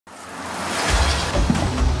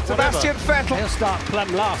Sebastian Vettel. He'll start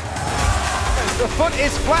plumb last. The foot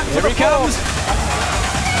is flat to Here the he floor. comes.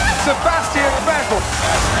 Sebastian Vettel.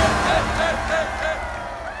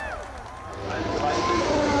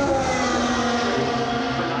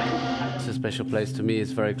 It's a special place to me.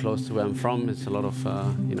 It's very close to where I'm from. It's a lot of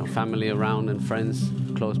family around and friends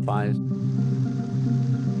close by.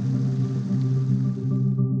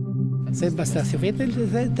 Sebastian Vettel,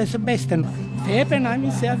 das ist der Beste. Für Hockenheim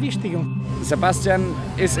ist sehr wichtig. Sebastian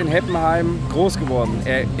ist in Hockenheim groß geworden.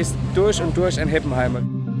 Er ist durch und durch ein Hockenheimer.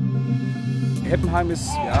 Hockenheim ist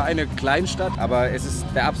ja eine Kleinstadt, aber es ist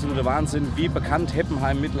der absolute Wahnsinn, wie bekannt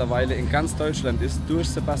Hockenheim mittlerweile in ganz Deutschland ist durch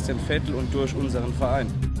Sebastian Vettel und durch unseren Verein.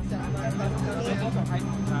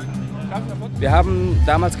 Wir haben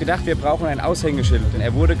damals gedacht, wir brauchen ein Aushängeschild.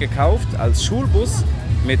 Er wurde gekauft als Schulbus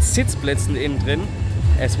mit Sitzplätzen innen drin.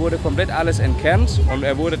 Es wurde komplett alles entkernt und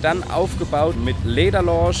er wurde dann aufgebaut mit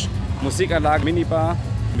Lederlounge, Musikanlage, Minibar.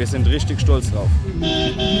 Wir sind richtig stolz drauf.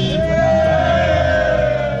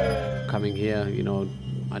 Coming here,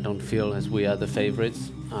 I don't feel as we are the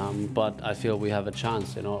favorites, but I feel we have a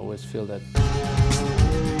chance. I always feel that.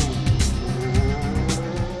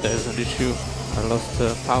 There's an issue. I lost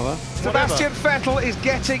power. Sebastian Vettel is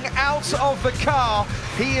getting out of the car.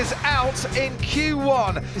 He is out in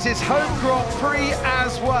Q1. This is home Grand Prix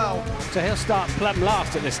as well. So he'll start plumb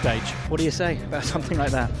last at this stage. What do you say about something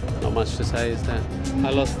like that? Not much to say, is there?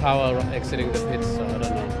 I lost power exiting the pits, so I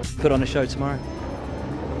don't know. Put on a show tomorrow.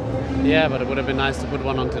 Yeah, but it would have been nice to put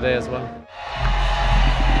one on today as well.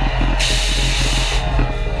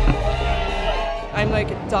 I'm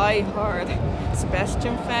like a die-hard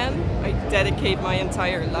Sebastian fan. I dedicate my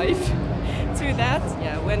entire life to that.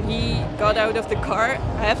 Yeah, when he got out of the car,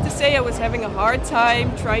 I have to say I was having a hard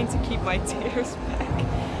time trying to keep my tears back.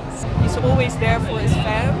 He's always there for his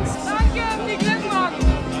fans.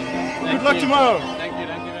 Good luck tomorrow. Thank you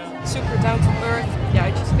very much. Super down to earth. Yeah,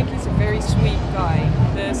 I just think he's a very sweet guy.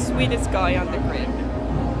 The sweetest guy on the grid.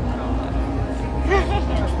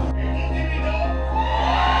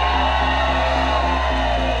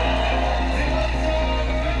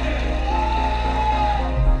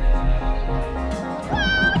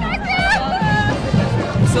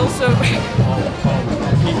 He's also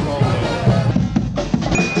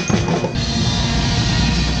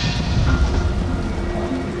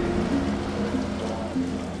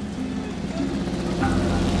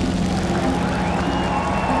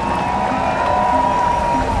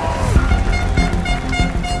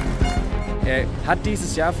Er hat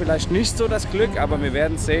dieses Jahr vielleicht nicht so das Glück, aber wir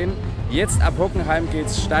werden sehen. Jetzt ab Hockenheim geht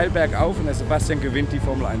es steil bergauf und der Sebastian gewinnt die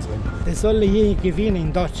Formel 1 Rennen. Der soll hier gewinnen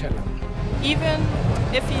in Deutschland. even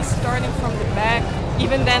if he's starting from the back,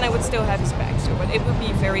 even then I would still have his back. So, but it would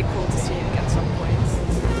be very cool to see him get some points.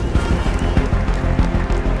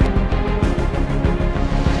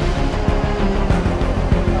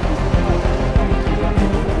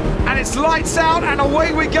 And it's lights out and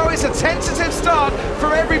away we go. It's a tentative start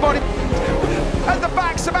from everybody. At the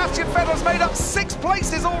back, Sebastian Vettel's made up 6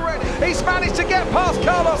 places already. He's managed to get past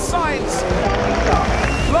Carlos Sainz.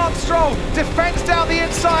 Lance Stroll defends down the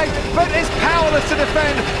inside, but is powerless to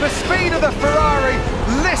defend the speed of the Ferrari.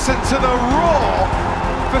 Listen to the roar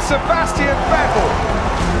for Sebastian Vettel.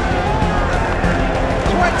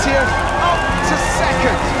 20th up to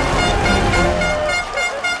 2nd.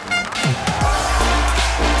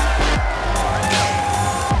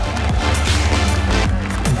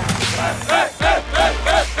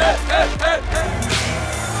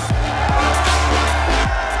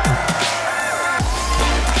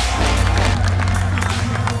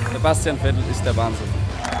 Sebastian Vettel ist der Wahnsinn.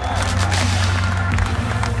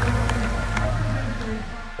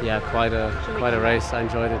 Yeah, quite a race. I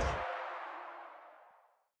enjoyed it.